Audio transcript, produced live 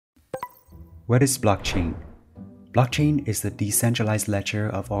What is blockchain? Blockchain is the decentralized ledger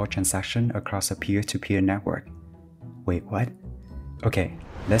of all transactions across a peer-to-peer network. Wait, what? Okay,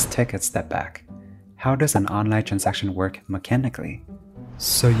 let's take a step back. How does an online transaction work mechanically?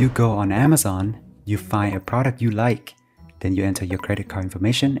 So you go on Amazon, you find a product you like, then you enter your credit card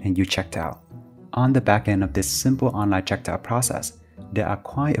information and you checked out. On the back end of this simple online checkout process, there are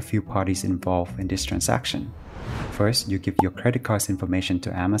quite a few parties involved in this transaction. First, you give your credit card's information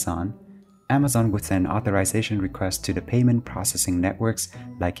to Amazon. Amazon would send authorization requests to the payment processing networks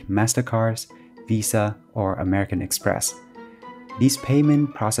like MasterCard, Visa, or American Express. These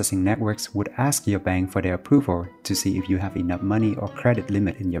payment processing networks would ask your bank for their approval to see if you have enough money or credit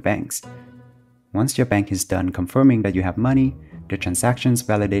limit in your banks. Once your bank is done confirming that you have money, the transaction's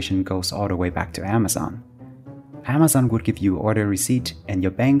validation goes all the way back to Amazon. Amazon would give you order receipt and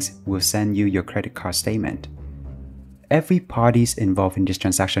your banks will send you your credit card statement. Every parties involved in this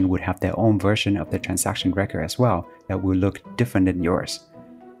transaction would have their own version of the transaction record as well that will look different than yours.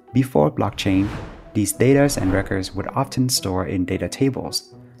 Before blockchain, these data and records would often store in data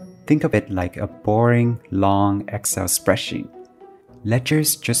tables. Think of it like a boring, long Excel spreadsheet.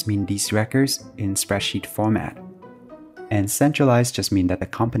 Ledgers just mean these records in spreadsheet format. And centralized just mean that the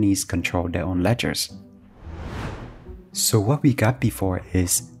companies control their own ledgers. So what we got before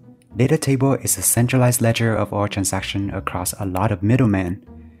is data table is a centralized ledger of all transactions across a lot of middlemen.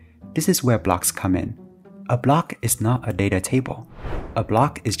 This is where blocks come in. A block is not a data table. A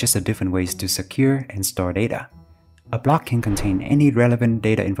block is just a different ways to secure and store data. A block can contain any relevant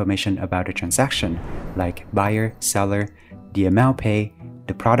data information about a transaction, like buyer, seller, the amount paid,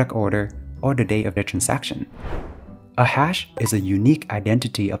 the product order, or the date of the transaction. A hash is a unique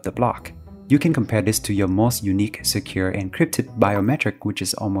identity of the block. You can compare this to your most unique, secure, encrypted biometric, which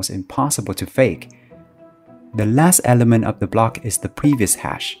is almost impossible to fake. The last element of the block is the previous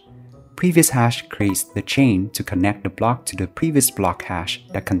hash. Previous hash creates the chain to connect the block to the previous block hash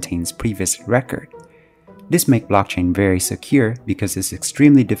that contains previous record. This makes blockchain very secure because it's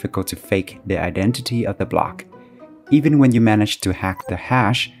extremely difficult to fake the identity of the block. Even when you manage to hack the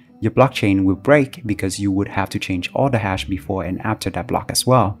hash, your blockchain will break because you would have to change all the hash before and after that block as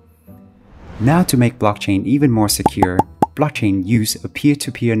well. Now to make blockchain even more secure, blockchain use a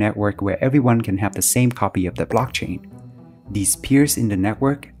peer-to-peer network where everyone can have the same copy of the blockchain. These peers in the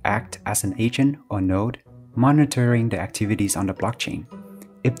network act as an agent or node, monitoring the activities on the blockchain.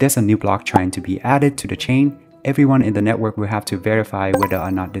 If there's a new block trying to be added to the chain, everyone in the network will have to verify whether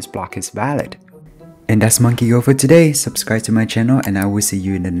or not this block is valid. And that's Monkey Go for today. Subscribe to my channel and I will see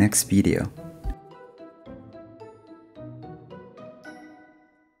you in the next video.